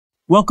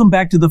Welcome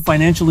back to the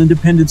Financial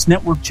Independence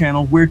Network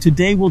channel, where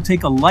today we'll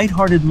take a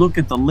lighthearted look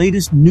at the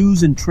latest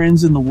news and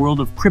trends in the world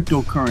of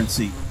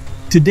cryptocurrency.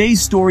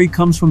 Today's story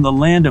comes from the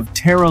land of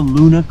Terra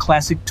Luna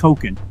Classic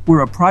token,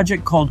 where a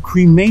project called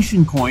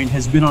Cremation Coin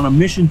has been on a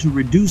mission to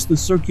reduce the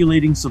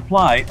circulating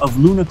supply of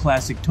Luna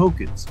Classic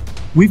tokens.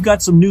 We've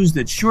got some news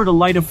that's sure to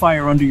light a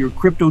fire under your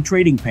crypto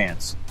trading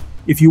pants.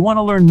 If you want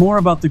to learn more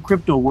about the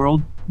crypto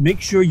world, make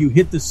sure you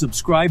hit the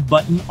subscribe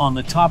button on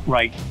the top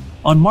right.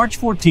 On March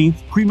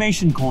 14th,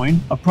 Cremation Coin,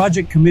 a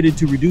project committed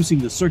to reducing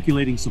the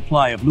circulating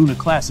supply of Luna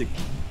Classic,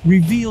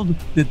 revealed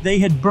that they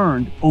had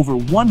burned over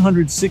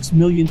 106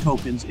 million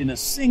tokens in a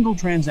single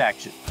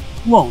transaction.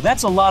 Whoa,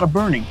 that's a lot of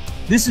burning.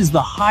 This is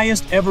the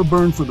highest ever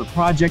burn for the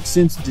project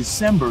since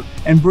December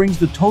and brings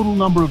the total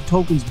number of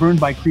tokens burned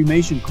by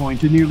Cremation Coin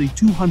to nearly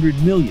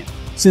 200 million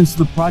since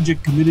the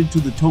project committed to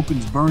the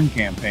tokens burn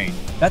campaign.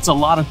 That's a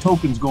lot of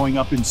tokens going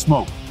up in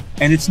smoke.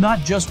 And it's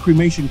not just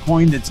Cremation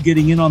Coin that's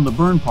getting in on the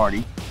burn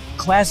party.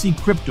 Classy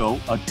Crypto,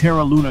 a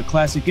Terra Luna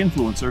Classic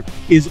influencer,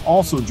 is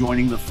also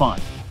joining the fun,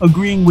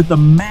 agreeing with the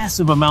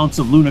massive amounts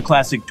of Luna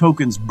Classic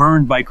tokens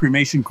burned by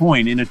Cremation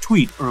Coin in a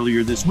tweet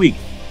earlier this week.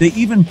 They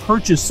even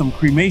purchased some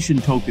cremation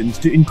tokens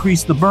to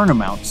increase the burn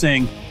amount,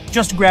 saying,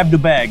 "Just grabbed a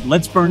bag,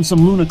 let's burn some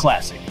Luna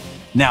Classic."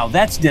 Now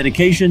that's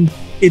dedication.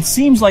 It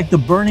seems like the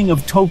burning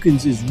of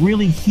tokens is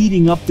really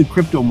heating up the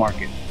crypto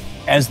market,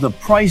 as the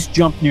price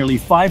jumped nearly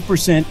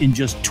 5% in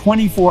just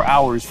 24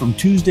 hours from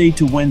Tuesday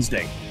to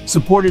Wednesday,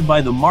 supported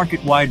by the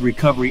market-wide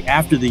recovery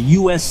after the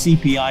US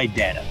CPI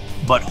data.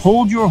 But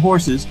hold your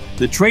horses,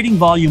 the trading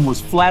volume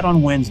was flat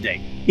on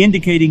Wednesday,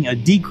 indicating a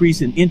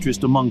decrease in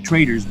interest among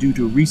traders due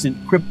to recent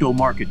crypto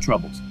market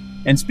troubles.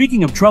 And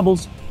speaking of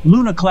troubles,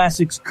 Luna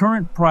Classic's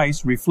current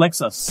price reflects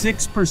a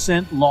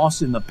 6%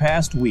 loss in the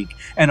past week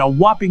and a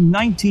whopping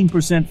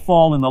 19%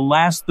 fall in the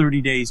last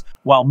 30 days,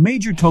 while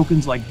major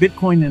tokens like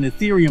Bitcoin and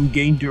Ethereum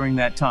gained during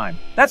that time.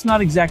 That's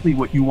not exactly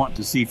what you want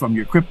to see from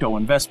your crypto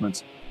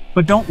investments.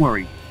 But don't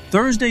worry,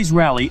 Thursday's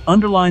rally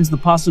underlines the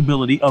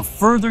possibility of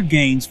further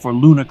gains for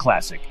Luna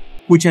Classic,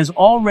 which has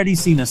already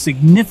seen a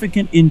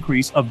significant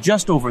increase of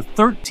just over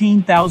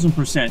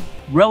 13,000%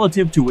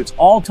 relative to its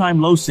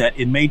all-time low set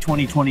in May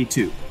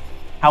 2022.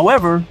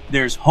 However,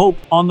 there's hope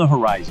on the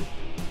horizon.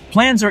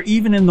 Plans are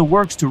even in the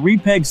works to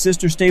repeg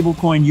sister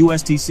stablecoin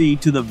USTC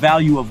to the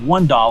value of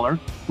 $1,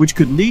 which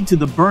could lead to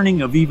the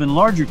burning of even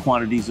larger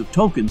quantities of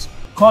tokens,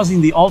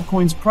 causing the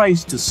altcoin's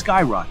price to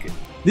skyrocket.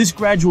 This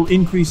gradual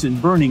increase in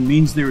burning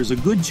means there is a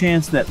good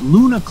chance that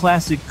Luna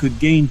Classic could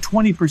gain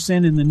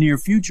 20% in the near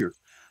future,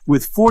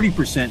 with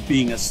 40%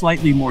 being a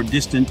slightly more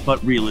distant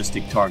but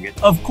realistic target.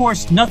 Of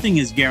course, nothing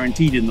is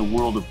guaranteed in the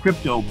world of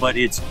crypto, but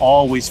it's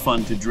always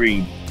fun to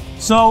dream.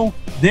 So,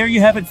 there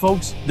you have it,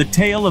 folks, the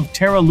tale of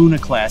Terra Luna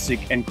Classic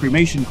and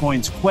Cremation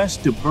Coin's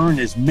quest to burn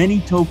as many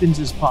tokens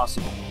as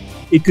possible.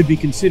 It could be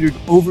considered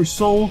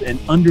oversold and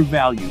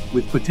undervalued,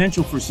 with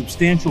potential for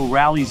substantial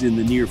rallies in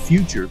the near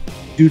future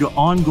due to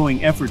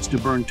ongoing efforts to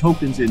burn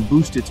tokens and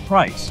boost its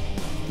price.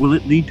 Will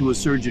it lead to a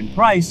surge in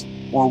price,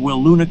 or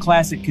will Luna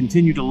Classic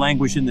continue to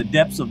languish in the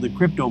depths of the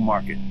crypto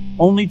market?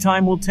 Only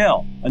time will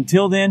tell.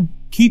 Until then,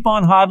 keep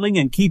on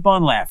hodling and keep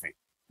on laughing.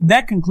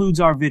 That concludes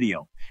our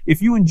video.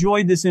 If you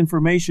enjoyed this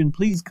information,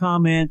 please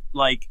comment,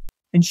 like,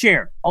 and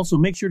share. Also,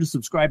 make sure to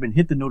subscribe and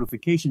hit the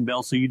notification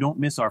bell so you don't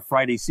miss our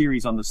Friday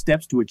series on the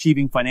steps to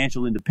achieving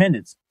financial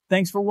independence.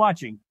 Thanks for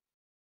watching.